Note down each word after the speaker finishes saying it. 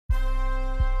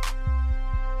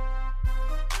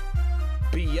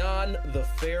Beyond the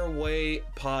Fairway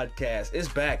podcast. It's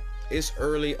back. It's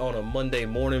early on a Monday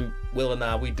morning. Will and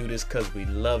I, we do this because we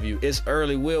love you. It's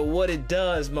early, Will. What it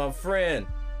does, my friend?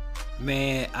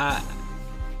 Man,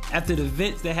 after the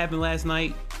events that happened last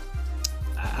night,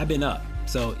 I've been up.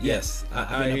 So, yes,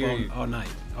 I've been up all night.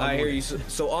 I hear you.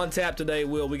 So on tap today,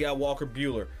 Will, we got Walker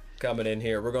Buehler coming in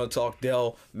here. We're going to talk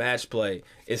Dell match play.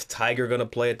 Is Tiger going to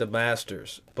play at the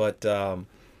Masters? But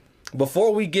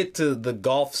before we get to the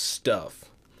golf stuff,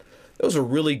 it was a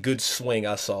really good swing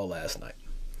I saw last night.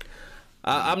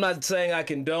 I'm not saying I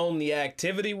condone the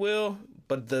activity, Will,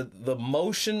 but the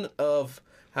motion of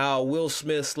how Will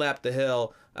Smith slapped the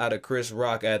hell out of Chris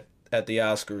Rock at the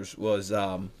Oscars was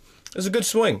a good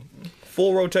swing,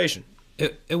 full rotation.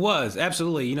 It was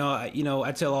absolutely. You know,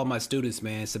 I tell all my students,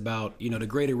 man, it's about the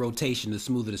greater rotation, the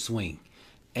smoother the swing,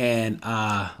 and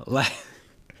like,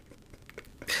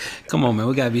 come on, man,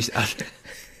 we gotta be.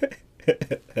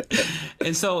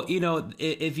 And so,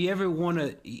 if you ever want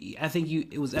to, I think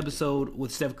it was episode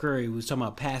with Steph Curry, we was talking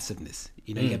about passiveness.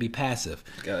 You gotta be passive.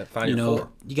 You gotta find your four.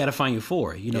 You gotta find your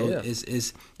four.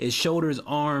 It's shoulders,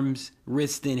 arms,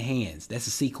 wrists, then hands. That's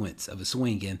a sequence of a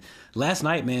swing. And last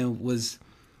night, man, was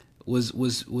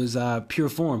pure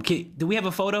form. Do we have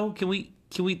a photo? Can we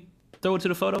throw it to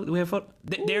the photo? Do we have a photo?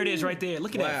 There it is, right there.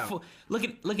 Look at that.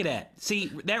 Look at that.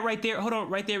 See that right there? Hold on,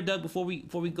 right there, Doug. Before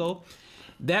we go.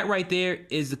 That right there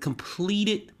is the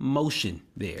completed motion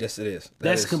there. Yes, it is.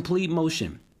 That's complete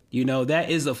motion.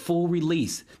 That is a full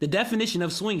release. The definition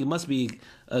of swinging must be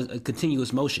a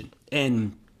continuous motion.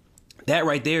 And that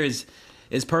right there is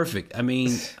perfect. I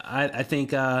mean, I think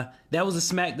that was a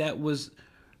smack that was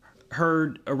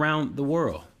heard around the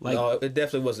world. No, it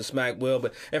definitely was a smack, Will.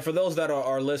 And for those that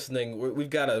are listening, we've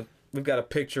got a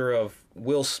picture of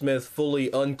Will Smith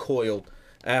fully uncoiled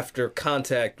after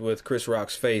contact with Chris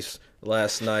Rock's face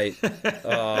last night.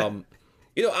 I'm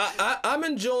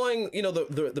enjoying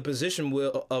the position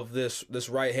of this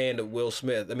right hand of Will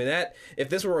Smith. I mean, that if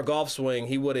this were a golf swing,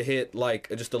 he would have hit like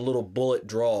just a little bullet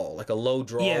draw, like a low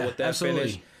draw with that absolutely.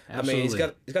 finish. Absolutely. I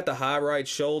mean, he's got the high right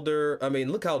shoulder. I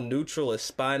mean, look how neutral his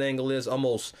spine angle is,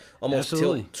 almost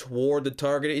tilt toward the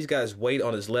target. He's got his weight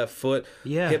on his left foot.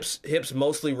 Yeah, hips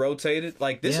mostly rotated.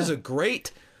 Like this is a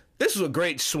great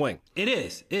swing. It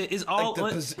is. It's all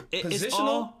like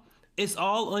positional. It's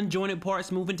all unjointed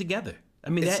parts moving together. I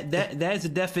mean, that is the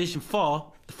definition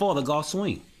for the golf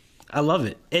swing. I love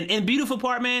it. And beautiful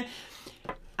part, man.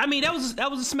 I mean, that was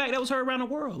a smack that was heard around the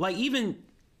world. Like even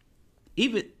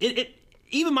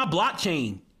my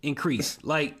blockchain increased.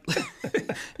 Like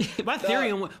my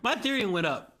Ethereum went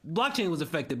up. Blockchain was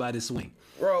affected by this swing.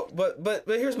 Bro, but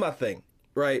here's my thing,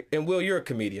 right? And Will, you're a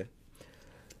comedian.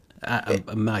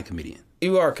 I'm not a comedian.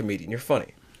 You are a comedian. You're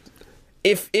funny.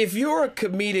 If you're a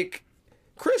comedic,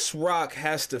 Chris Rock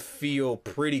has to feel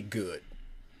pretty good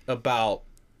about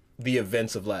the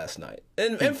events of last night,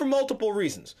 and for multiple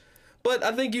reasons. But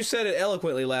I think you said it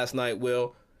eloquently last night,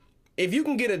 Will. If you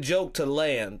can get a joke to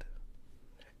land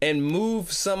and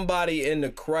move somebody in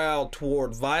the crowd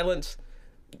toward violence,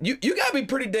 you gotta be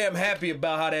pretty damn happy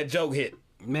about how that joke hit.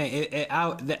 Man,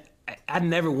 I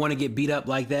never want to get beat up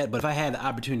like that, but if I had the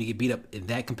opportunity to get beat up in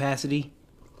that capacity,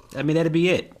 I mean, that'd be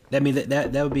it. I mean,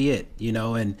 that would be it, and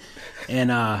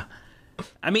I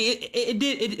mean,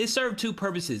 it served two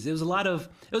purposes. It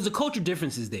was a culture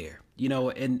differences there,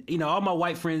 and all my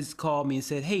white friends called me and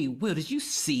said, "Hey, Will, did you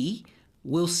see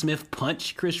Will Smith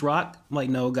punch Chris Rock?" I'm like,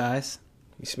 "No, guys,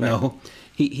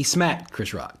 he smacked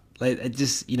Chris Rock." Like, it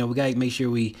just, we gotta make sure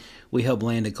we help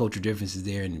land the culture differences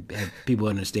there and have people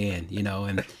understand,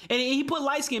 and he put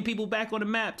light skinned people back on the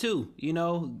map too,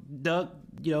 Doug,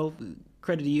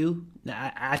 credit to you.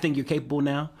 I think you're capable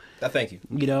now. Thank you.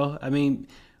 I mean,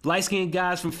 light skinned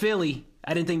guys from Philly,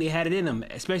 I didn't think they had it in them,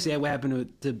 especially what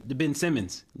happened to Ben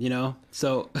Simmons,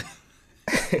 so.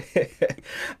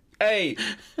 Hey,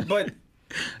 but,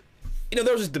 there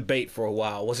was this debate for a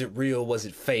while. Was it real? Was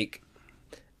it fake?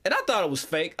 And I thought it was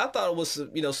fake. I thought it was,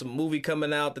 some movie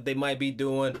coming out that they might be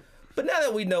doing. But now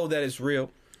that we know that it's real,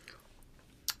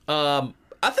 I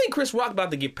think Chris Rock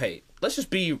about to get paid. Let's just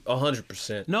be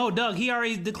 100%. No, Doug, he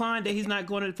already declined that he's not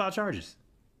going to file charges.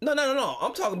 No.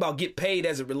 I'm talking about get paid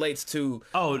as it relates to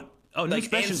like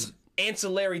specials.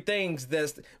 Ancillary things.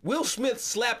 Will Smith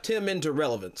slapped him into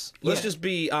relevance. Let's just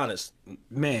be honest.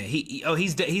 Man,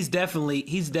 he's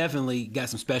definitely got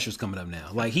some specials coming up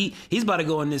now. Like he's about to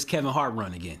go on this Kevin Hart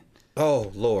run again.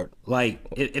 Oh Lord! Like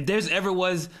if there's ever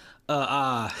was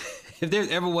a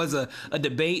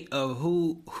debate of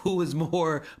who is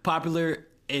more popular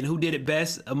and who did it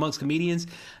best amongst comedians,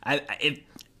 I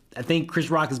think Chris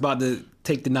Rock is about to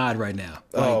take the nod right now.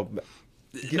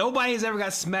 Nobody has ever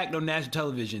got smacked on national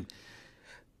television.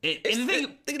 That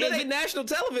ain't national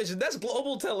television. That's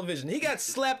global television. He got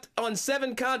slapped on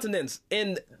 7 continents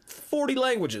in 40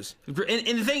 languages. And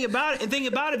the thing about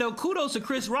it though, kudos to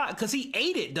Chris Rock because he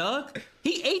ate it, Doug.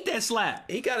 He ate that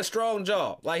slap. He got a strong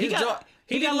jaw. Like he got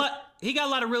a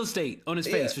lot of real estate on his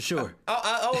face for sure.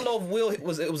 I don't know if Will it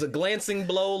was a glancing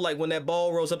blow, like when that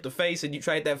ball rolls up the face and you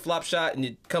try that flop shot and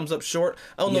it comes up short.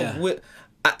 I don't know if Will.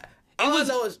 All I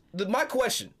know is my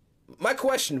question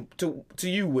to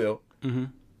you, Will. Mm-hmm.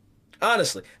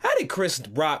 Honestly, how did Chris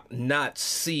Rock not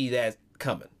see that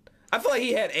coming? I feel like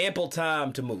he had ample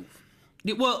time to move.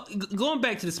 Well, going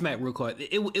back to the smack real quick,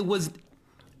 it was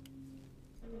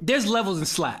there's levels and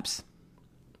slaps,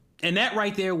 and that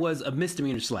right there was a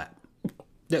misdemeanor slap.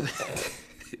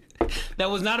 That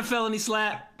was not a felony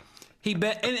slap. He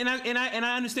bet, and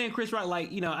I understand Chris Rock,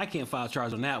 like, you know, I can't file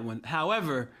charge on that one.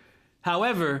 However,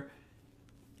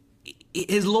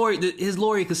 his lawyer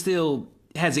could still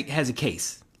has a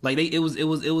case. Like it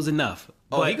was enough.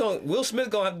 But Will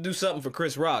Smith gonna have to do something for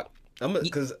Chris Rock.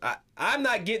 Because I'm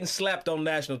not getting slapped on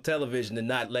national television and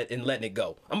letting it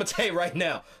go. I'm gonna tell you right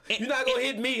now, you're not gonna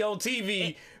hit me on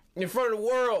TV in front of the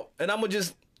world, and I'm gonna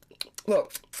just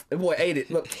look. The boy ate it.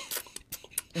 Look,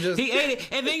 he ate it.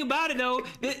 And think about it though,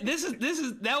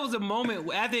 that was a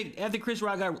moment after Chris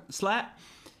Rock got slapped.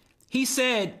 He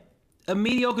said a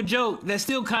mediocre joke that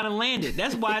still kind of landed.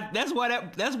 That's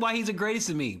why he's the greatest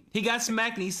to me. He got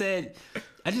smacked and he said,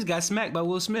 "I just got smacked by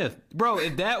Will Smith." Bro,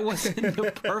 if that wasn't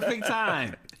the perfect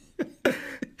time.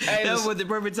 That was the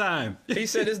perfect time. He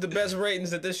said it's the best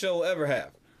ratings that this show will ever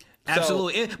have.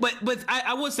 Absolutely. So, but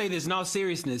I would say this in all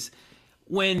seriousness.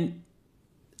 When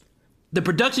the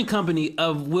production company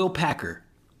of Will Packer,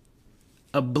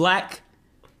 a black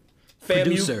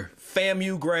producer,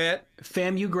 FAMU grad,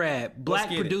 black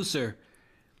producer.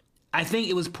 I think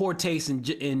it was poor taste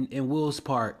in Will's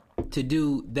part to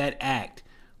do that act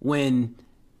when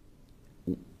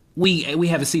we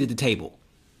have a seat at the table.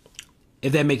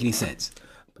 If that makes any sense,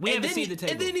 we have a seat at the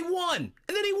table. And then he won. And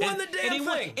then he won the damn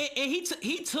thing. And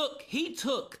he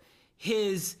took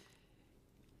his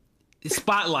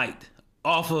spotlight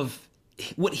off of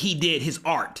what he did, his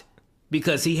art,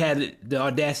 because he had the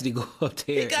audacity to go up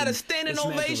there. He got a standing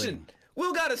ovation.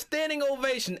 Will got a standing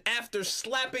ovation after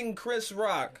slapping Chris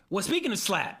Rock. Well, speaking of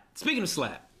slap,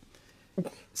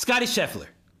 Scotty Scheffler,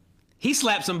 he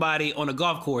slapped somebody on a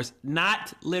golf course,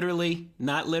 not literally,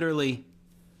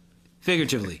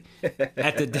 figuratively,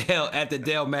 at the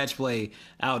Dale match play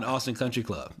out in Austin Country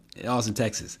Club in Austin,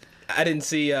 Texas. I didn't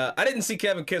see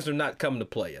Kevin Kisner not coming to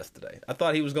play yesterday. I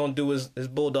thought he was going to do his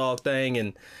bulldog thing,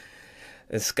 and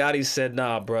Scotty said,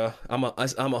 "Nah, bruh, I'm a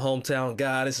hometown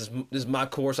guy. This is my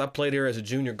course. I played here as a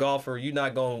junior golfer. You're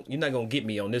not gonna get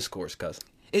me on this course, cuz."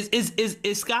 Is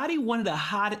Scotty one of the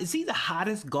hottest? Is he the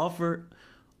hottest golfer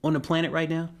on the planet right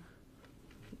now?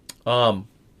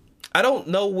 I don't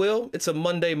know, Will. It's a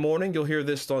Monday morning. You'll hear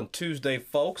this on Tuesday,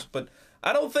 folks. But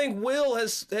I don't think Will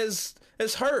has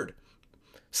heard.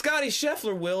 Scotty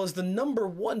Scheffler, Will, is the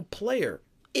 #1 player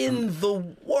in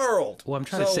the world. Well, I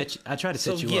try to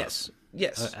set you up.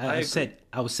 Yes, I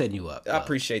was setting you up. I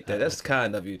appreciate that. That's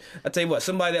kind of you. I tell you what,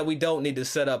 somebody that we don't need to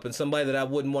set up and somebody that I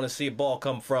wouldn't want to see a ball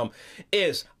come from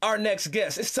is our next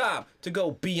guest. It's time to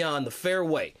go beyond the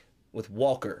fairway with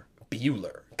Walker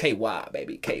Buehler. KY,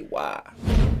 baby, KY.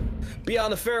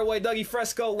 Beyond the fairway, Dougie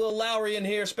Fresco, Will Lowery in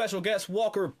here. Special guest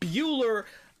Walker Buehler.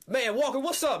 Man, Walker,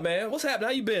 what's up, man? What's happening?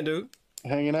 How you been, dude?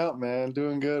 Hanging out, man.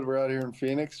 Doing good. We're out here in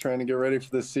Phoenix trying to get ready for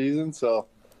this season. So,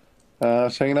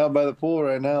 just hanging out by the pool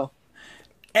right now.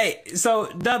 Hey, so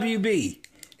WB.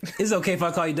 It's okay if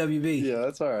I call you WB. Yeah,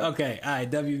 that's all right. Okay, all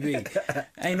right, WB.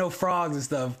 Ain't no frogs and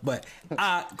stuff, but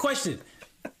question.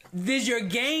 Did your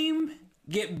game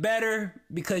get better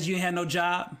because you had no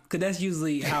job? Because that's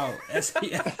usually how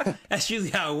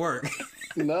it works.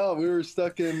 No, we were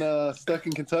stuck in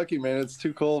Kentucky, man. It's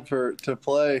too cold to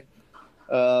play.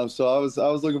 So I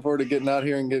was looking forward to getting out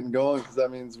here and getting going because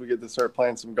that means we get to start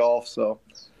playing some golf. So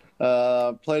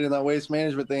played in that waste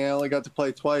management thing. I only got to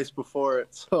play twice before it,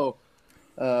 so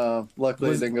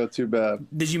luckily it didn't go too bad.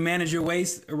 Did you manage your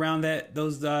waste around that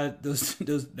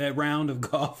round of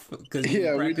golf?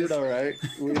 Yeah, we did all right.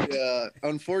 We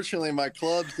unfortunately my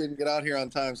clubs didn't get out here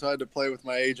on time, so I had to play with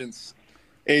my agent's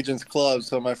club.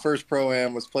 So my first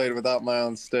Pro-Am was played without my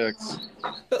own sticks.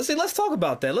 See, let's talk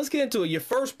about that. Let's get into it. Your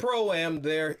first Pro-Am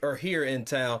there or here in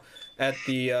town at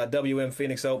the WM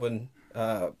Phoenix Open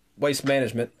Waste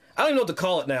Management. I don't even know what to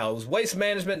call it now. It was Waste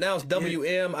Management. Now it's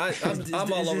WM.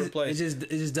 I'm all over the place. It's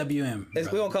just WM. We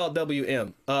don't call it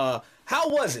WM. How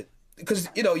was it? Because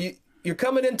you're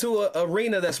coming into an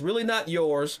arena that's really not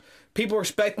yours. People are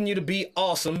expecting you to be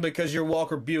awesome because you're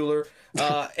Walker Buehler.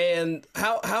 And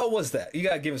how was that? You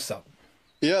got to give us something.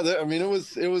 Yeah, I mean, it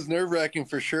was nerve-wracking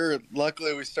for sure.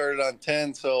 Luckily, we started on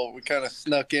 10, so we kind of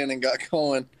snuck in and got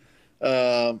going.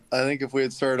 I think if we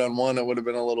had started on 1, it would have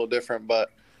been a little different.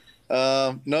 But,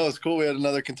 no, it's cool. We had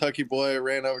another Kentucky boy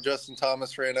ran over. Justin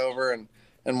Thomas ran over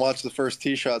and watched the first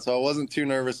tee shot. So I wasn't too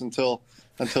nervous until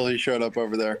he showed up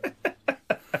over there.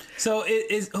 So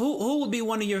who would be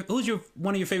one of your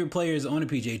favorite players on the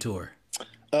PGA Tour?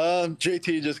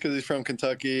 JT, just because he's from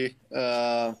Kentucky.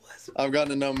 I've gotten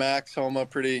to know Max Homa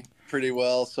pretty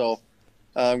well, so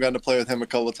I've gotten to play with him a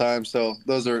couple of times. So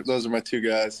those are my 2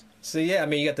 guys. So yeah, I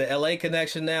mean, you got the LA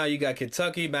connection now. You got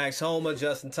Kentucky, Max Homa,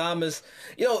 Justin Thomas.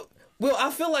 Will,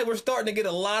 I feel like we're starting to get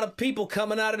a lot of people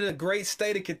coming out of the great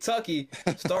state of Kentucky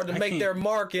starting to make their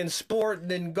mark in sport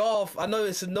and in golf. I know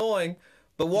it's annoying,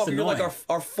 but Walker, you're like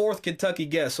our 4th Kentucky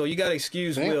guest, so you got to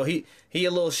excuse Will. He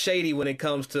a little shady when it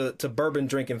comes to bourbon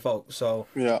drinking folks. So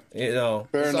yeah,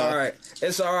 Fair enough. All right.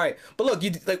 It's all right. But look,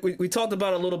 we talked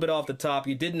about it a little bit off the top.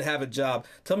 You didn't have a job.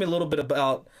 Tell me a little bit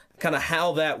about kind of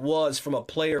how that was from a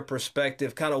player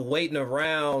perspective, kind of waiting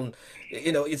around.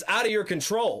 It's out of your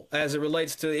control as it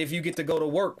relates to if you get to go to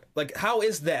work. Like, how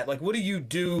is that? Like, what do you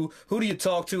do? Who do you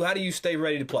talk to? How do you stay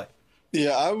ready to play?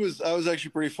 Yeah, I was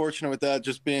actually pretty fortunate with that,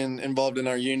 just being involved in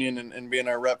our union and being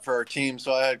our rep for our team.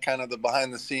 So I had kind of the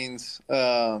behind-the-scenes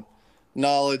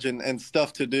knowledge and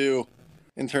stuff to do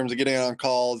in terms of getting on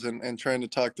calls and trying to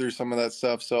talk through some of that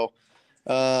stuff. So,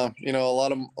 a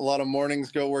lot of mornings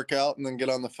go work out and then get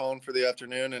on the phone for the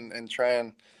afternoon and try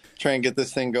and get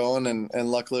this thing going.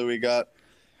 And luckily we got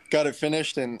it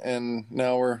finished and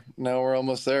now we're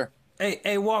almost there.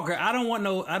 Hey, Walker, I don't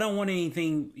want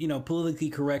anything, politically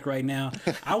correct right now.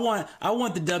 I want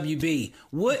the WB.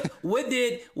 What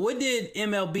did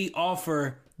MLB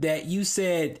offer that you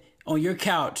said on your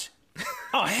couch?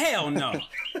 Oh, hell no.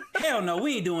 Hell no,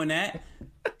 we ain't doing that.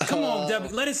 Come on,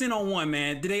 W. Let us in on one,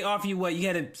 man. Did they offer you what? You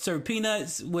had to serve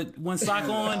peanuts with one sock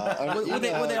on? What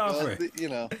they offer?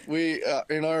 We,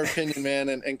 in our opinion, man,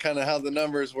 and kind of how the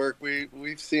numbers work,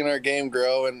 we've seen our game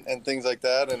grow and things like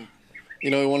that, and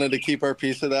we wanted to keep our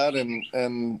piece of that,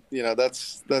 and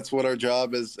that's what our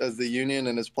job as the union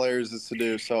and as players is to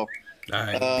do. So, all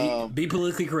right, be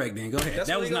politically correct, then. Go ahead.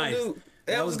 That was nice.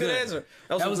 That was a good answer.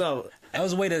 That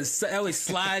was a way to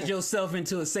slide yourself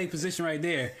into a safe position right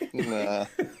there. Nah.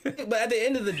 But at the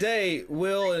end of the day,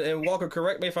 Will and Walker,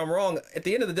 correct me if I'm wrong. At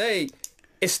the end of the day,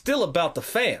 it's still about the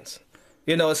fans.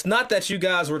 It's not that you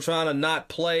guys were trying to not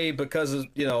play because of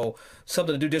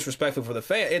something to do disrespectful for the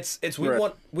fan. It's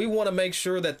we want to make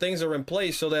sure that things are in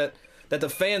place so that the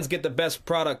fans get the best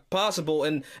product possible.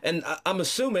 And I'm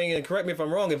assuming, and correct me if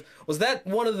I'm wrong, was that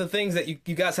one of the things that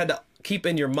you guys had to keep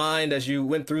in your mind as you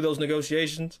went through those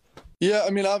negotiations? Yeah,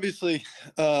 I mean, obviously,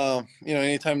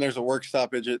 anytime there's a work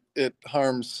stoppage, it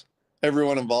harms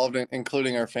everyone involved,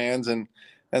 including our fans, and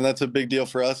that's a big deal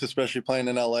for us, especially playing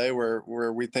in LA,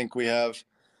 where we think we have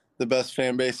the best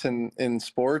fan base in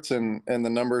sports, and the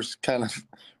numbers kind of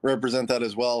represent that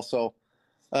as well. So,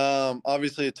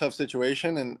 obviously, a tough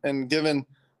situation, and given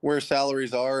where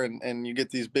salaries are, and you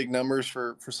get these big numbers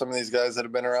for some of these guys that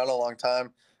have been around a long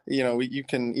time, you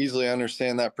can easily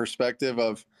understand that perspective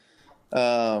of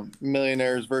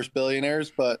millionaires versus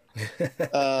billionaires, but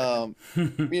on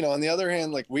the other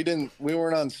hand, like we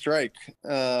weren't on strike,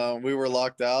 we were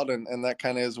locked out, and that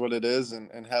kind of is what it is,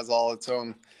 and has all its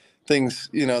own things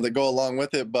that go along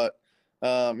with it. But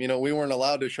we weren't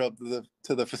allowed to show up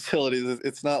to the facilities.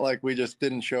 It's not like we just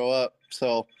didn't show up.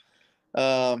 So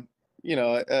as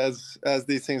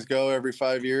these things go, every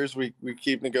 5 years we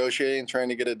keep negotiating, trying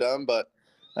to get it done, but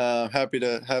happy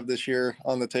to have this year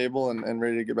on the table and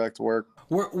ready to get back to work.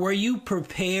 Were you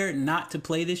prepared not to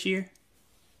play this year?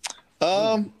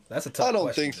 That's a tough I don't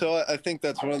question. think so. I think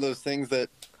that's one of those things that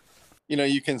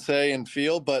you can say and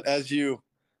feel, but as you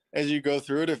go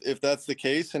through it, if that's the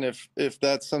case, and if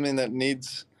that's something that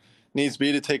needs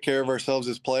be to take care of ourselves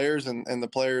as players and the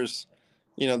players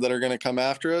that are going to come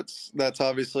after us, that's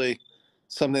obviously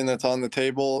something that's on the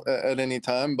table at any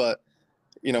time. But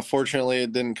fortunately,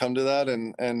 it didn't come to that,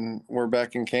 and we're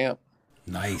back in camp.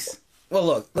 Nice. Well,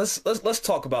 look, let's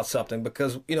talk about something,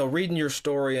 because reading your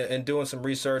story and doing some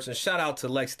research, and shout out to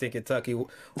Lexington, Kentucky.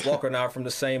 Walker and I are from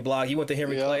the same block. You went to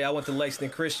Henry Clay. I went to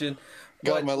Lexington Christian.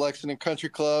 Got my Lexington Country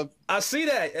Club. I see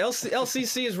that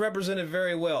LCC is represented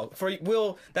very well. For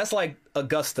Will, that's like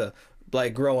Augusta.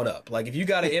 like growing up? Like if you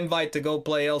got an invite to go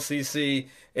play LCC,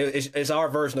 it's our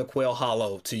version of Quail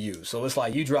Hollow to you. So it's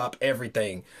like you drop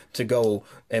everything to go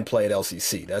and play at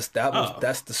LCC. That's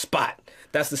the spot.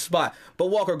 That's the spot. But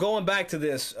Walker, going back to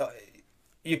this,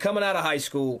 you're coming out of high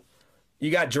school,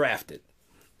 you got drafted,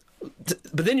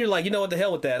 but then you're like, you know what, the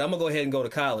hell with that. I'm gonna go ahead and go to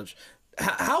college.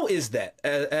 How is that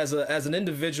as an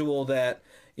individual that,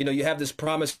 you know, you have this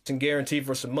promise and guarantee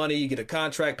for some money, you get a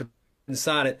contract and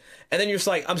sign it, and then you're just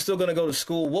like, I'm still going to go to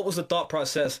school. What was the thought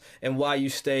process and why you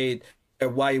stayed or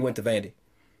why you went to Vandy?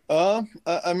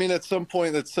 I mean, at some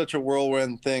point, that's such a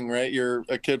whirlwind thing, right? You're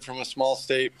a kid from a small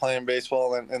state playing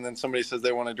baseball, and then somebody says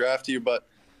they want to draft you. But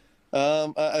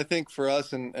I think for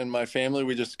us and my family,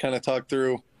 we just kind of talked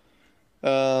through,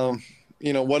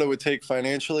 you know, what it would take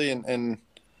financially and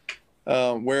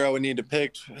where I would need to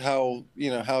pick, how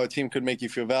a team could make you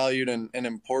feel valued and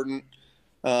important.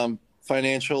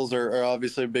 Financials are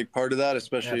obviously a big part of that,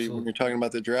 especially Absolutely. when you're talking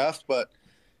about the draft. But,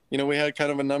 you know, we had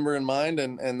kind of a number in mind,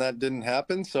 and that didn't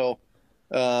happen. So,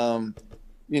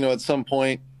 you know, at some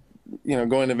point, you know,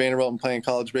 going to Vanderbilt and playing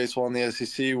college baseball in the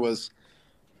SEC was,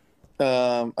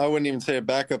 I wouldn't even say a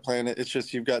backup plan. It's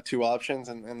just you've got two options,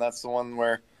 and that's the one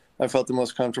where I felt the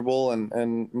most comfortable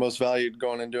and most valued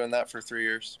going and doing that for 3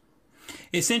 years.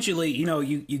 Essentially, you know,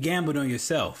 you gambled on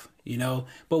yourself, you know,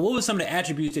 but what were some of the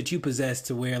attributes that you possessed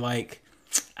to where, like,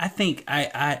 I think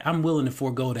I'm willing to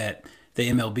forego the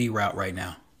MLB route right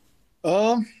now?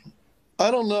 I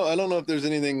don't know. I don't know if there's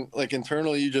anything like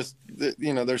internal. You just,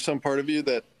 you know, there's some part of you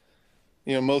that,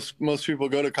 you know, most people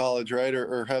go to college, right?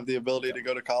 Or have the ability to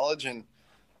go to college. And,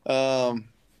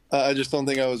 I just don't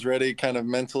think I was ready kind of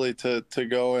mentally to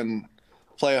go and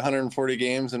play 140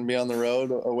 games and be on the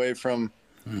road away from,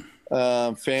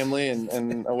 family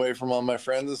and away from all my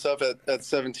friends and stuff at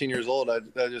 17 years old. I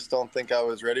just don't think I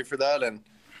was ready for that. And,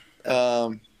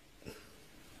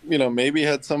 you know, maybe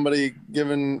had somebody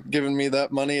given me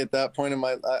that money at that point in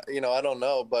my, you know, I don't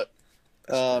know, but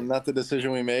not the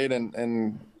decision we made,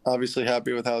 and obviously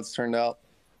happy with how it's turned out.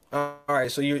 All right,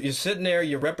 so you're sitting there,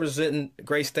 you're representing the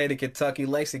great state of Kentucky,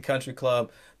 Lexington Country Club.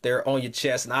 They're on your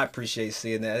chest, and I appreciate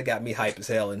seeing that. It got me hype as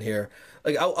hell in here.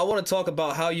 Like I want to talk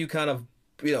about how you kind of,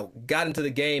 you know, got into the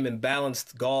game and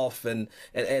balanced golf, and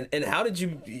how did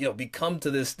you, you know, become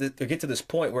to this or get to this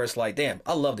point where it's like, damn,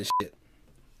 I love this shit.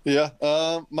 Yeah,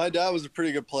 my dad was a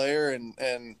pretty good player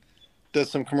and does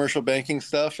some commercial banking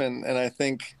stuff, and I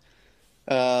think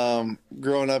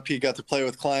growing up he got to play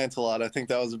with clients a lot. I think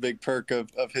that was a big perk of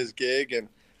his gig, and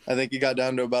I think he got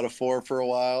down to about a 4 for a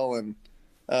while, and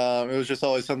it was just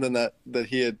always something that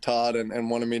he had taught and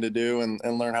wanted me to do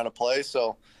and learn how to play.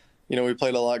 So, you know, we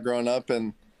played a lot growing up,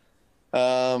 and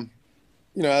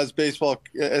you know, as baseball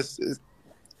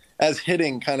as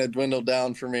hitting kind of dwindled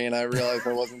down for me, and I realized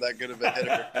I wasn't that good of a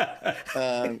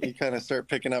hitter, you kind of start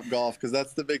picking up golf, because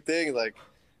that's the big thing. Like,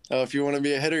 if you want to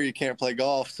be a hitter, you can't play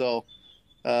golf. So,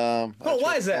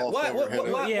 why is that? Why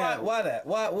that?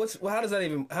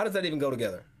 How does that even go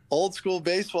together? Old school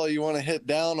baseball, you want to hit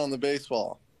down on the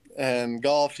baseball, and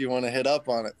golf, you want to hit up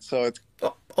on it. So it's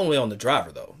only on the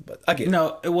driver though. But I get it.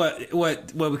 No,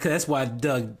 because that's why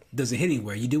Doug doesn't hit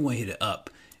anywhere. You do want to hit it up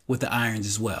with the irons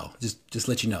as well. Just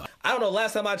let you know. I don't know.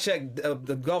 Last time I checked,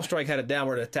 the golf strike had a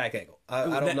downward attack angle.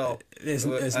 I don't know. It's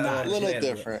not a little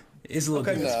different. It's a little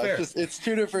different. No, it's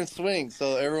two different swings.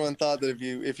 So everyone thought that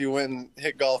if you went and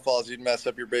hit golf balls, you'd mess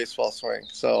up your baseball swing.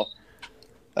 So,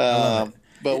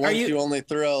 but once you only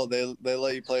throw, they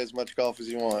let you play as much golf as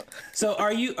you want. So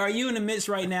are you in the midst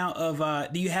right now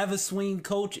of do you have a swing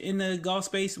coach in the golf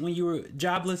space when you were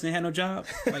jobless and had no job?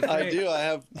 Like, I do. I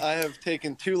have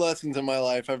taken 2 lessons in my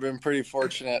life. I've been pretty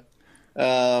fortunate.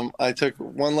 I took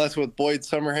one lesson with Boyd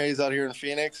Summerhays out here in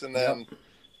Phoenix, and then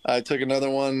I took another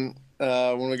one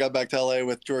when we got back to LA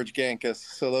with George Gankus.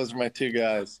 So those are my 2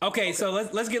 guys. Okay, so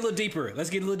let's get a little deeper.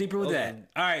 Let's get a little deeper with that.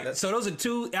 All right, so those are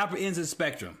 2 upper ends of the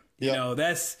spectrum. You know,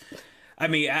 that's, I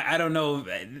mean, I don't know,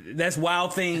 that's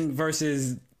Wild Thing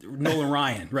versus Nolan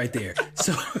Ryan right there.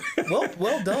 So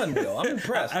well done, Bill. I'm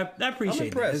impressed. I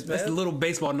appreciate it. That's the little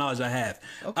baseball knowledge I have.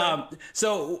 Okay.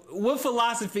 So what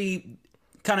philosophy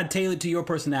kind of tailored to your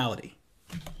personality?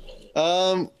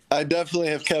 I definitely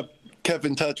have kept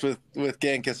in touch with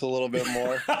Gankus a little bit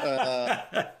more.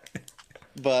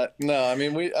 But no, I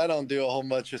mean, I don't do a whole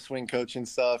bunch of swing coaching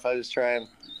stuff. I just try and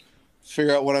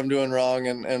figure out what I'm doing wrong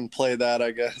and play that,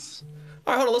 I guess.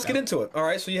 All right, hold on. Let's get into it. All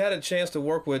right, so you had a chance to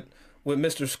work with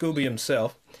Mr. Scooby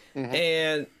himself,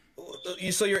 and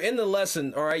so you're in the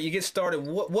lesson. All right, you get started.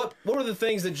 What are the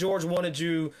things that George wanted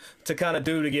you to kind of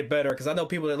do to get better? Because I know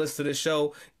people that listen to this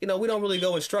show, you know, we don't really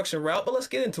go instruction route, but let's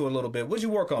get into it a little bit. What did you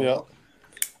work on? Yeah.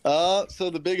 So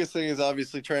the biggest thing is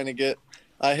obviously trying to get.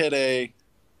 I hit a.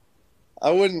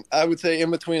 I would say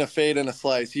in between a fade and a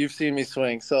slice. You've seen me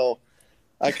swing, so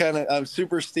I'm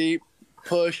super steep,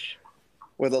 push,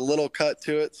 with a little cut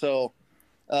to it. So,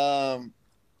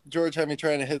 George had me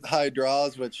trying to hit high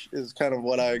draws, which is kind of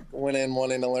what I went in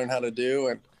wanting to learn how to do.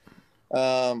 And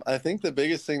I think the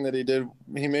biggest thing that he did,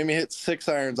 he made me hit 6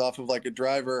 irons off of like a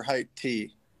driver height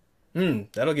tee.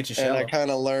 That'll get you shallow. And I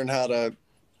kind of learned how to,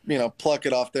 pluck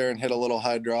it off there and hit a little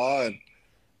high draw.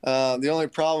 And the only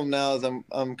problem now is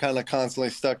I'm kind of constantly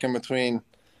stuck in between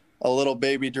a little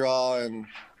baby draw and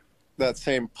that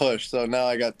same push. So now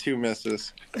I got 2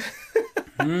 misses.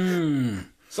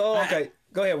 So, okay.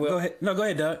 Go ahead, Will. Go ahead. No, go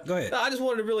ahead, Doug. Go ahead. No, I just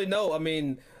wanted to really know. I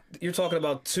mean, you're talking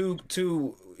about two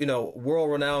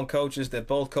world-renowned coaches that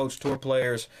both coach tour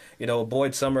players.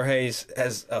 Boyd Summerhays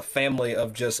has a family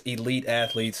of just elite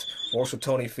athletes. Works with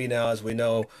Tony Finau, as we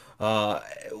know.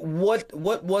 What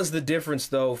was the difference,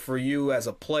 though, for you as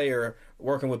a player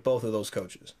working with both of those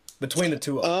coaches, between the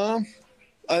two of them?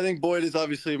 I think Boyd is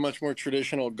obviously a much more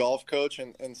traditional golf coach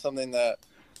and something that,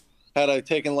 had I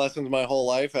taken lessons my whole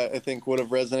life, I think would have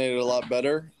resonated a lot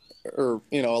better or,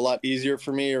 a lot easier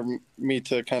for me or me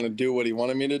to kind of do what he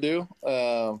wanted me to do.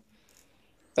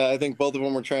 I think both of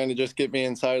them were trying to just get me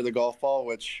inside of the golf ball,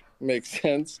 which makes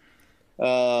sense.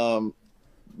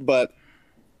 But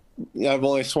I've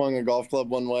only swung a golf club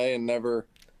one way and never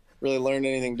really learned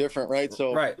anything different, right?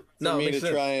 So right. for me to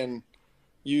try and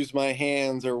use my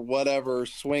hands or whatever,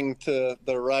 swing to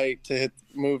the right to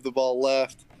move the ball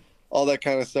left, all that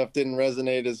kind of stuff didn't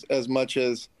resonate as much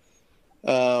as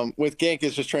with Genk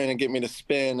is just trying to get me to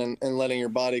spin and letting your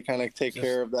body kind of take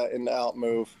care of that in the out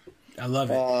move. I love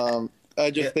it.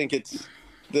 I just think it's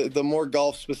the more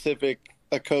golf specific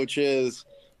a coach is,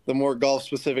 the more golf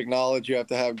specific knowledge you have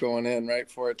to have going in, right,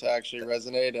 for it to actually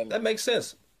resonate. And that makes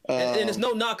sense. And it's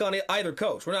no knock on either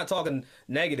coach. We're not talking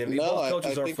negative. No, both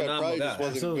coaches I are think phenomenal I probably guys.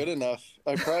 just wasn't good enough.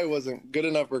 I probably wasn't good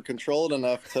enough or controlled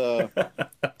enough to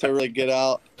really get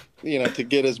out, to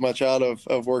get as much out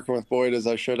of working with Boyd as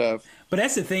I should have. But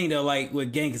that's the thing, though, like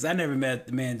with Genk, because I never met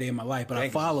the man a day in my life, but I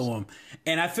follow him.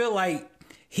 And I feel like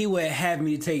he would have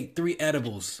me take 3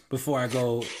 edibles before I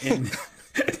go in.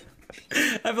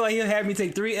 I feel like he'll have me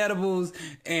take 3 edibles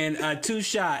and 2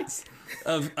 shots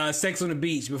of Sex on the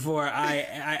Beach before I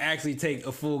actually take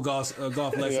a full golf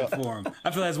lesson for him.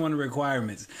 I feel that's one of the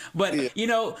requirements. But,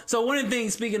 so one of the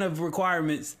things, speaking of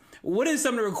requirements, what is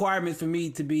some of the requirements for me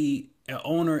to be an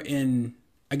owner in,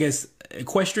 I guess,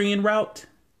 equestrian route?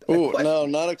 Oh, no,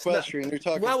 not equestrian. You're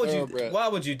talking thoroughbred. Why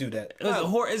would you do that?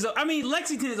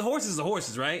 Lexington is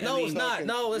horses, right? No, it's not.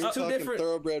 No, it's two different.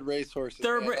 Thoroughbred racehorses,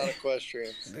 not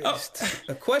equestrian.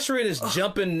 Equestrian is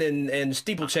jumping and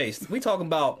steeplechase. We talking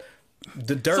about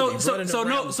the derby.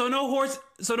 So no horses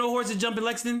jumping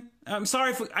Lexington. I'm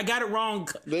sorry I got it wrong,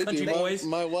 country boys.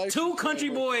 My wife 2 country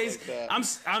boys. Like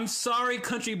I'm sorry,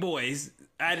 country boys.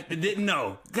 I didn't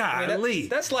know. Golly.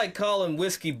 That's like calling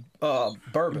whiskey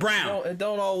bourbon. Brown. It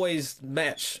don't always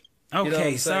match.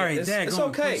 Okay, sorry. It's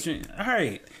okay. All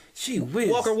right. Gee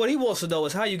whiz. Walker, what he wants to know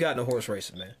is how you got into horse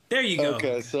racing, man. There you go.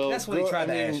 Okay, so that's what he tried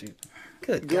to ask you.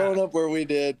 Good Growing God. up where we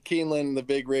did, Keeneland, the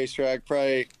big racetrack,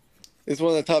 probably is one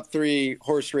of the top 3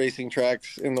 horse racing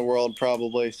tracks in the world,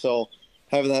 probably. So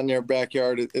having that in your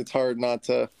backyard, it's hard not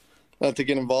to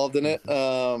get involved in it.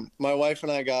 My wife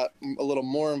and I got a little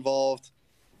more involved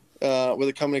with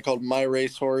a company called My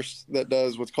Racehorse that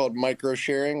does what's called micro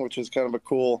sharing, which is kind of a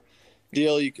cool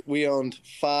deal. We owned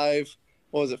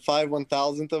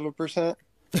 5/1,000th of a percent.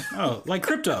 Oh, like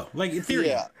crypto, like Ethereum.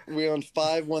 Yeah, we owned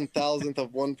 5/1,000th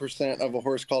of 1% of a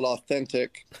horse called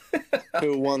Authentic,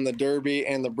 who won the Derby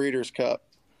and the Breeders' Cup.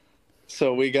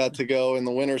 So we got to go in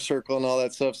the winner's circle and all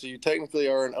that stuff. So you technically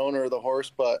are an owner of the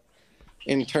horse, but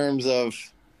in terms of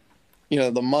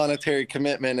the monetary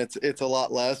commitment, it's a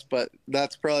lot less. But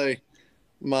that's probably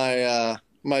my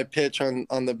pitch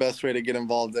on the best way to get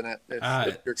involved in it.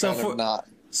 If you're not.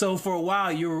 So for a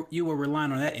while, you were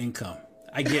relying on that income.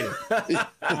 I get it.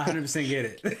 I 100% get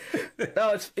it.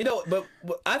 No, it's but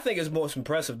what I think is most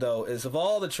impressive though is of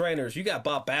all the trainers, you got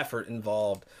Bob Baffert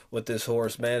involved with this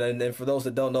horse, man. And then for those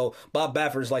that don't know, Bob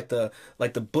Baffert is like the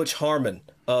Butch Harmon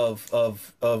of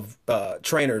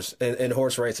trainers in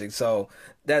horse racing. So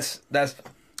that's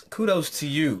kudos to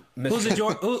you, Mr. Who's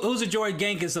the George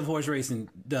Genkus of horse racing,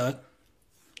 Doug?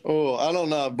 Oh, I don't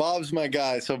know. Bob's my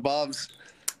guy. So Bob's.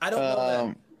 I don't know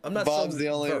that. I'm not Bob's so the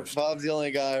only versed. Bob's the only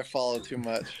guy I follow too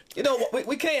much.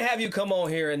 We can't have you come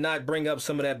on here and not bring up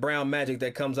some of that brown magic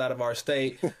that comes out of our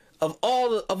state. Of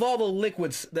all the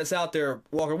liquids that's out there,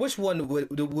 Walker, which one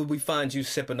would we find you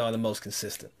sipping on the most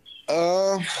consistent?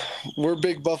 We're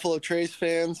big Buffalo Trace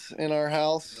fans in our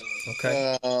house.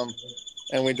 Okay.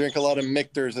 And we drink a lot of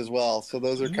Michter's as well. So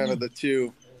those are kind of the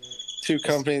two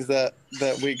companies that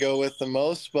we go with the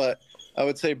most. But I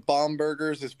would say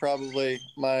Baumburgers is probably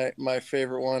my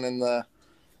favorite one in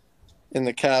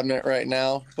the cabinet right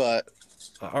now. But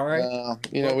All right.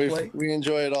 we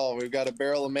enjoy it all. We've got a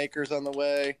barrel of Makers on the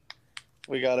way.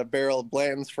 We got a barrel of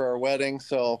Blanton's for our wedding.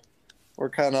 So we're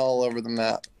kind of all over the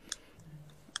map.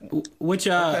 Which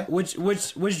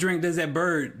drink does that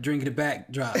bird drink in the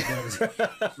backdrop?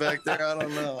 Back there, I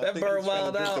don't know. That bird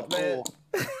wild out, man.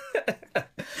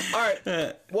 All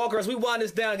right, Walker, as we wind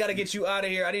this down, got to get you out of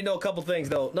here. I need to know a couple things,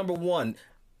 though. Number one,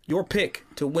 your pick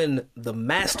to win the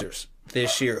Masters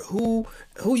this year. Who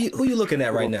you looking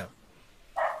at right now?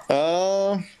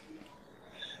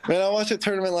 Man, I watched a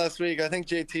tournament last week. I think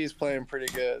JT's playing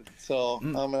pretty good, so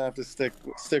I'm gonna have to stick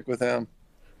with him.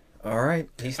 All right.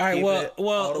 All right.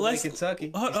 Well, let's Kentucky.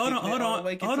 Hold on,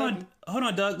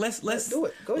 Doug. Let's do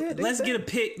it. Go ahead. Let's get a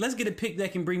pick. Let's get a pick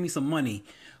that can bring me some money.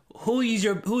 Who's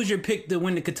your pick to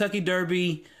win the Kentucky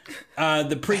Derby,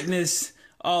 the Preakness,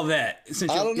 all that?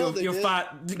 Since I don't know.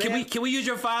 Can we use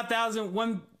your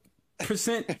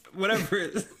 5,001%, whatever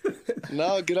it is?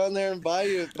 No, get on there and buy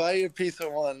you a piece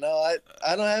of one. No, I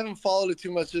haven't followed it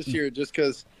too much this year just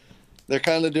because they're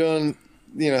kind of doing.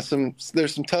 There's some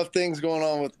tough things going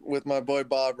on with my boy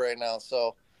Bob right now,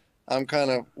 so I'm kind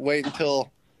of waiting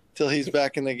till he's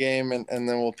back in the game, and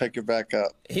then we'll pick it back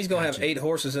up. He's gonna have 8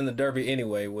 horses in the Derby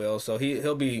anyway, Will. So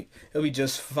he'll be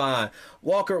just fine.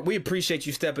 Walker, we appreciate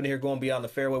you stepping here, going beyond the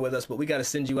fairway with us, but we got to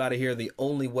send you out of here the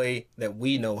only way that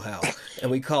we know how,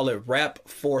 and we call it Rap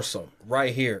Foursome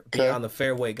right here, Beyond the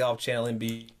Fairway Golf Channel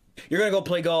NBC. You're going to go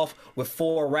play golf with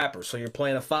 4 rappers. So you're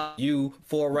playing a 5,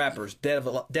 4 rappers, dead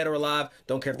or alive.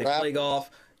 Don't care if they play golf.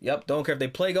 Yep, don't care if they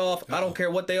play golf. I don't care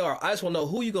what they are. I just want to know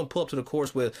who you're going to pull up to the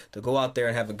course with to go out there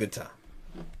and have a good time.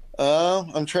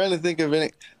 I'm trying to think of any.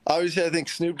 Obviously, I think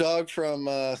Snoop Dogg from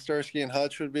Starsky and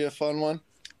Hutch would be a fun one.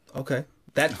 Okay.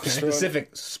 That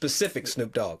specific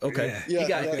Snoop Dogg. Okay.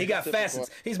 Yeah. He got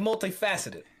facets. He's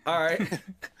multifaceted. All right.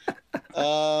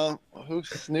 Who's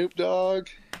Snoop Dogg?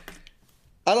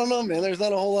 I don't know, man. There's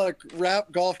not a whole lot of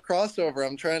rap golf crossover.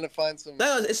 I'm trying to find some.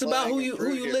 No, it's about who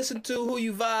you listen to, who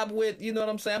you vibe with. You know what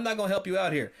I'm saying? I'm not gonna help you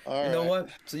out here. You know what?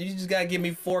 So you just gotta give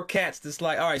me 4 cats. That's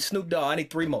like, all right, Snoop Dogg. I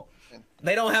need 3 more.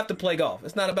 They don't have to play golf.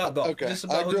 It's not about golf. Okay. It's just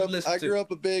about who you listen to. I grew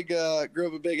up a big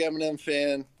Eminem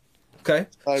fan. Okay.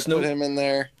 I put him in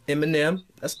there. Eminem.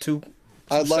 That's 2.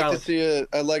 I'd like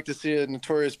to see a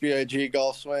Notorious B.I.G.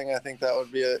 golf swing. I think that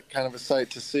would be a kind of a sight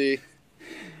to see.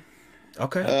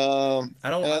 Okay. I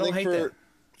don't hate that.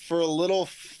 For a little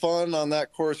fun on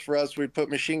that course for us, we'd put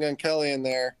Machine Gun Kelly in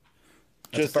there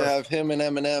just to have him and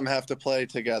Eminem have to play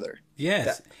together.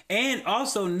 Yes. And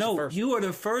also note, you are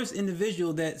the first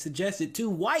individual that suggested 2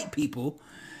 white people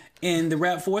in the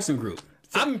Rap Foursome group.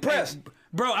 I'm impressed.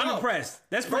 Bro, I'm impressed.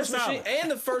 That's first solid. And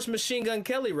the first Machine Gun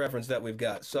Kelly reference that we've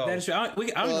got. So that is true. I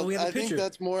don't know. We have a picture. I think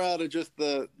that's more out of just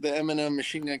the Eminem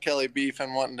Machine Gun Kelly beef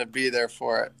and wanting to be there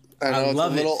for it. I know it's a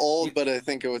little old, but I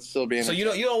think it would still be. So you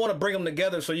don't want to bring them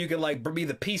together so you can like be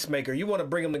the peacemaker. You want to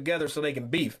bring them together so they can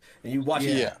beef and you watch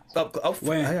it. Yeah.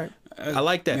 I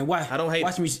like that. Man, I don't hate.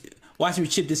 Watch me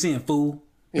chip this in, fool.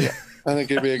 Yeah, I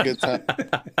think it'd be a good time.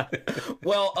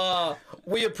 Well,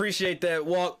 we appreciate that,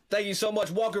 Walk. Thank you so much,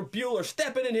 Walker Buehler,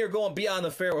 stepping in here, going beyond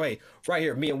the fairway, right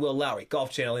here. Me and Will Lowery, Golf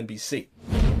Channel NBC.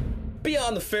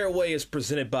 Beyond the Fairway is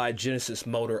presented by Genesis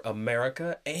Motor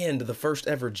America and the first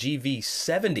ever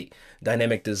GV70.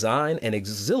 Dynamic design and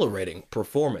exhilarating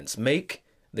performance. Make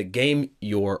the game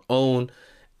your own.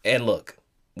 And look,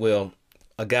 Will,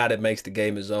 a guy that makes the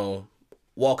game his own,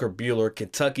 Walker Buehler,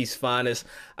 Kentucky's finest.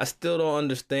 I still don't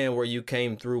understand where you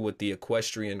came through with the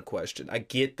equestrian question. I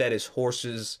get that it's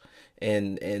horses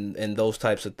and those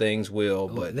types of things, Will,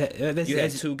 but you had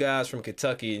 2 guys from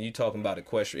Kentucky and you talking about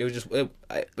equestrian. It was just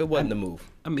it wasn't the move.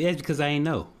 I mean, that's because I ain't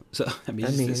know. So I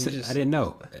didn't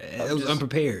know. I was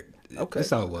unprepared. Okay,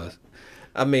 that's all it was.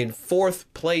 I mean, 4th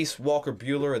place Walker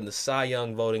Buehler in the Cy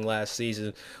Young voting last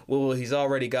season. Well, he's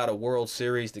already got a World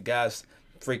Series. The guy's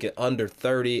freaking under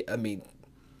 30. I mean,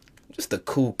 just a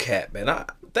cool cat, man.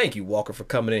 Thank you, Walker, for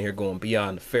coming in here, going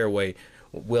beyond the fairway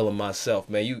with Will and myself,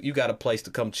 man. You got a place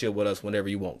to come chill with us whenever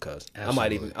you want, cuz. I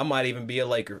might even be a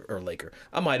Laker.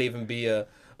 I might even be a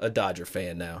Dodger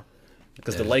fan now,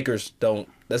 because the Lakers don't.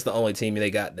 That's the only team they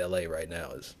got in LA right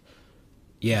now is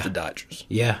the Dodgers.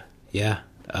 Yeah.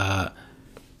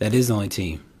 That is the only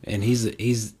team, and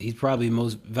he's probably the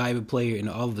most valuable player in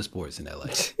all of the sports in LA.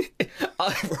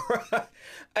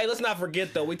 Hey, let's not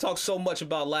forget, though, we talked so much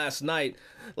about last night.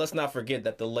 Let's not forget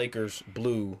that the Lakers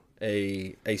blew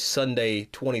a Sunday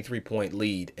 23-point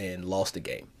lead and lost the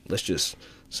game.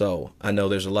 So I know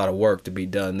there's a lot of work to be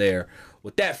done there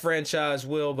with that franchise,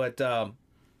 Will. But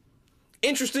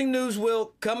interesting news,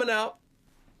 Will, coming out.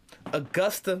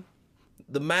 Augusta,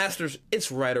 the Masters,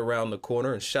 it's right around the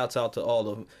corner. And shouts out to all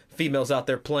the females out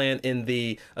there playing in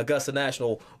the Augusta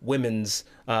National Women's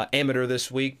Amateur this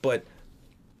week. But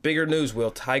bigger news,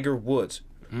 Will, Tiger Woods.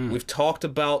 We've talked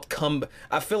about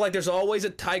I feel like there's always a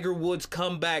Tiger Woods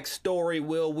comeback story,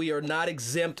 Will. We are not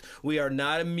exempt. We are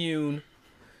not immune.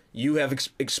 You have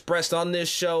expressed on this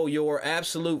show your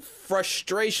absolute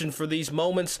frustration for these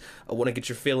moments. I want to get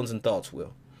your feelings and thoughts,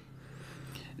 Will.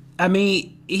 I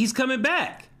mean, he's coming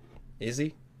back. Is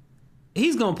he?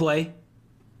 He's going to play.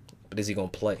 But is he going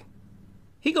to play?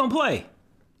 He's going to play.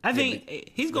 I think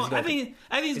he's going to play.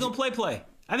 I think he's going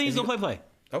to play.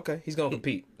 Okay, he's gonna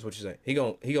compete. That's what you're saying. He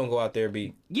gonna go out there and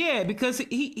be. Yeah, because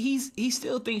he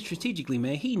still thinks strategically,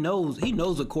 man. He knows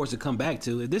what course to come back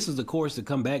to. If this is the course to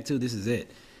come back to, this is it.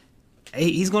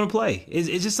 He's gonna play. It's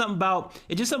just something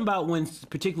about when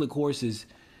particular courses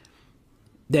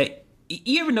that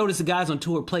you ever notice the guys on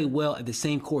tour play well at the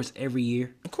same course every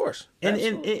year. Of course. And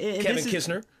Kevin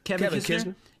Kisner. Kevin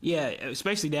Kisner. Yeah,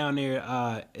 especially down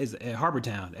there is at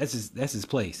Harbortown. That's his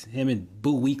place. Him and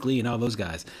Boo Weekley and all those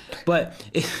guys. But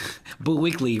Boo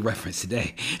Weekley reference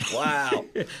today. Wow.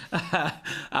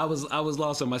 I was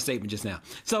lost on my statement just now.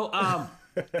 So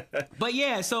but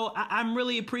yeah, so I'm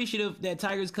really appreciative that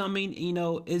Tiger's coming. You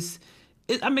know,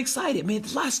 I'm excited, man.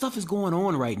 A lot of stuff is going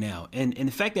on right now, and the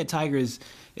fact that Tiger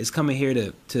is coming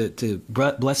here to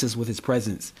bless us with his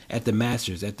presence at the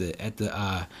Masters, at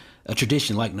a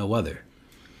tradition like no other.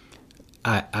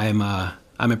 I'm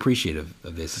appreciative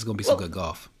of this. It's gonna be some good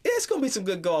golf. It's gonna be some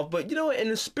good golf, but in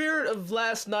the spirit of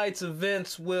last night's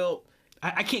events, Will,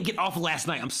 I can't get off of last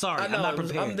night. I'm sorry. I'm not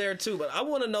prepared. I'm there too, but I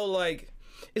want to know,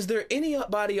 is there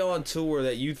anybody on tour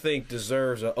that you think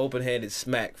deserves an open-handed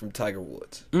smack from Tiger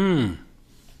Woods?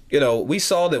 We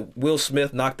saw that Will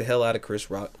Smith knocked the hell out of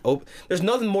Chris Rock. There's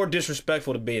nothing more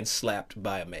disrespectful than being slapped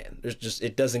by a man.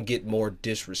 It doesn't get more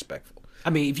disrespectful.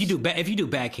 I mean, if you do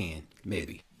backhand,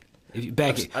 maybe. If you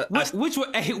backhand, which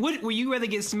would you rather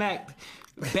get smacked?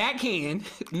 Backhand,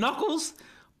 knuckles,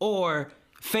 or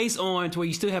face on to where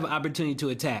you still have an opportunity to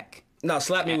attack? No,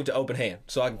 slap me with the open hand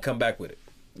so I can come back with it.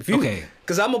 Okay.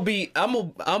 Because if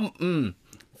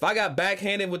I got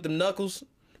backhanded with the knuckles,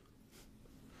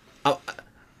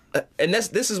 and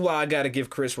this is why I got to give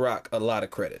Chris Rock a lot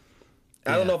of credit.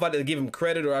 I don't know if I should give him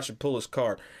credit or I should pull his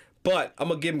card, but I'm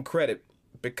gonna give him credit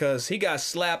because he got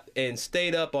slapped and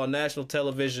stayed up on national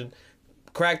television,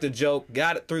 cracked a joke,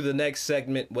 got it through the next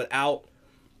segment without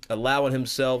allowing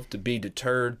himself to be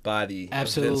deterred by the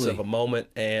events of a moment.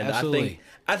 And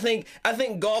I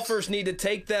think golfers need to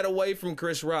take that away from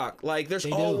Chris Rock. There's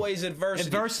always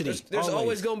adversity. There's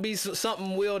always going to be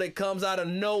something, Will, that comes out of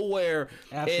nowhere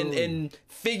and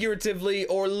figuratively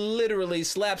or literally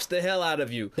slaps the hell out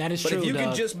of you. That is true, But if you dog.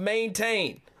 can just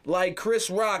maintain, like Chris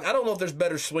Rock, I don't know if there's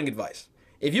better swing advice.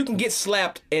 If you can get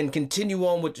slapped and continue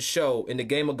on with the show in the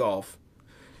game of golf,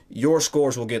 your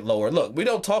scores will get lower. Look, we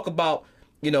don't talk about,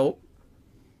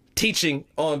 teaching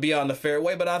on Beyond the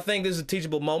Fairway, but I think this is a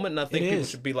teachable moment, and I think people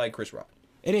should be like Chris Rock.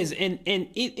 It is.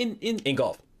 In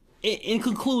golf. In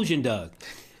conclusion, Doug,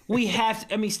 we have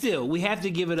to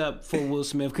give it up for Will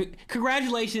Smith.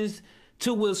 Congratulations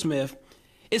to Will Smith.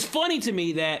 It's funny to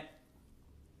me that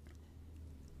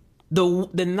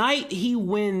the night he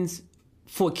wins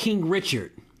for King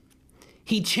Richard,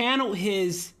 he channeled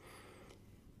his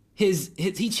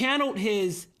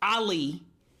Ali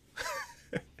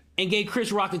and gave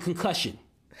Chris Rock a concussion.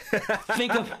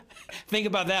 Think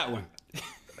about that one.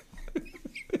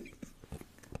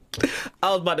 I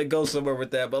was about to go somewhere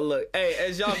with that, but look, hey,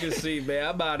 as y'all can see, man,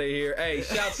 I'm out of here. Hey,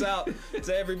 shouts out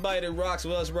to everybody that rocks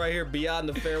with us right here, Beyond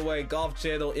the Fairway, Golf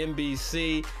Channel,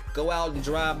 NBC. Go out and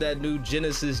drive that new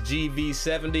Genesis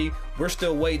GV70. We're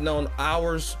still waiting on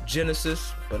ours,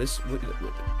 Genesis, but it's,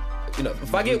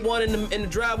 if I get one in the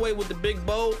driveway with the big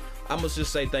bow, I must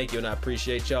just say thank you, and I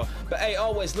appreciate y'all. But hey,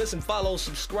 always listen, follow,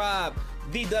 subscribe.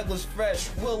 The Douglas Fresh,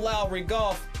 Will Lowery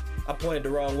Golf. I pointed the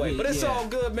wrong way, but it's all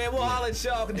good, man. We'll holler at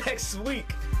y'all next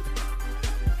week.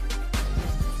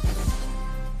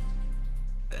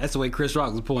 That's the way Chris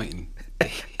Rock was pointing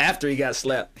after he got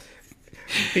slapped.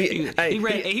 He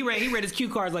read his cue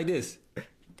cards like this.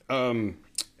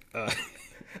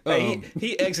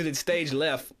 He exited stage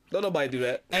left. Don't nobody do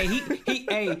that.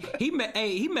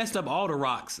 He messed up all the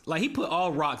rocks. Like, he put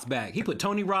all rocks back. He put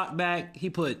Tony Rock back.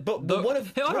 He put. But what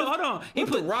if? Hold on. He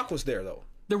put the Rock was there though.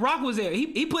 The Rock was there.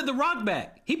 He put the Rock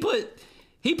back. He put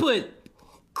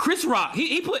Chris Rock,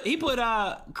 he put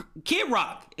Kid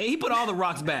Rock. He put all the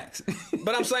rocks back.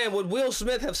 But I'm saying, would Will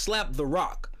Smith have slapped The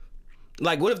Rock?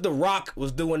 Like, what if The Rock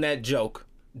was doing that joke?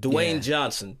 Dwayne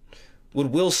Johnson. Would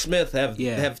Will Smith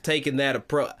have taken that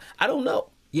approach? I don't know.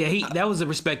 Yeah, that was a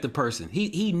respected person.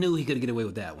 He knew he could get away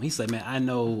with that one. He said, "Man, I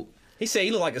know." He said,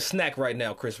 "You look like a snack right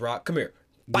now, Chris Rock. Come here,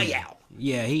 bite out."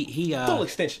 Yeah, he full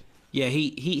extension. Yeah,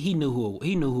 he knew who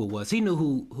it was. He knew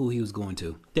who he was going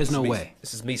to. There's no way.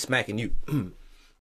 This is me smacking you.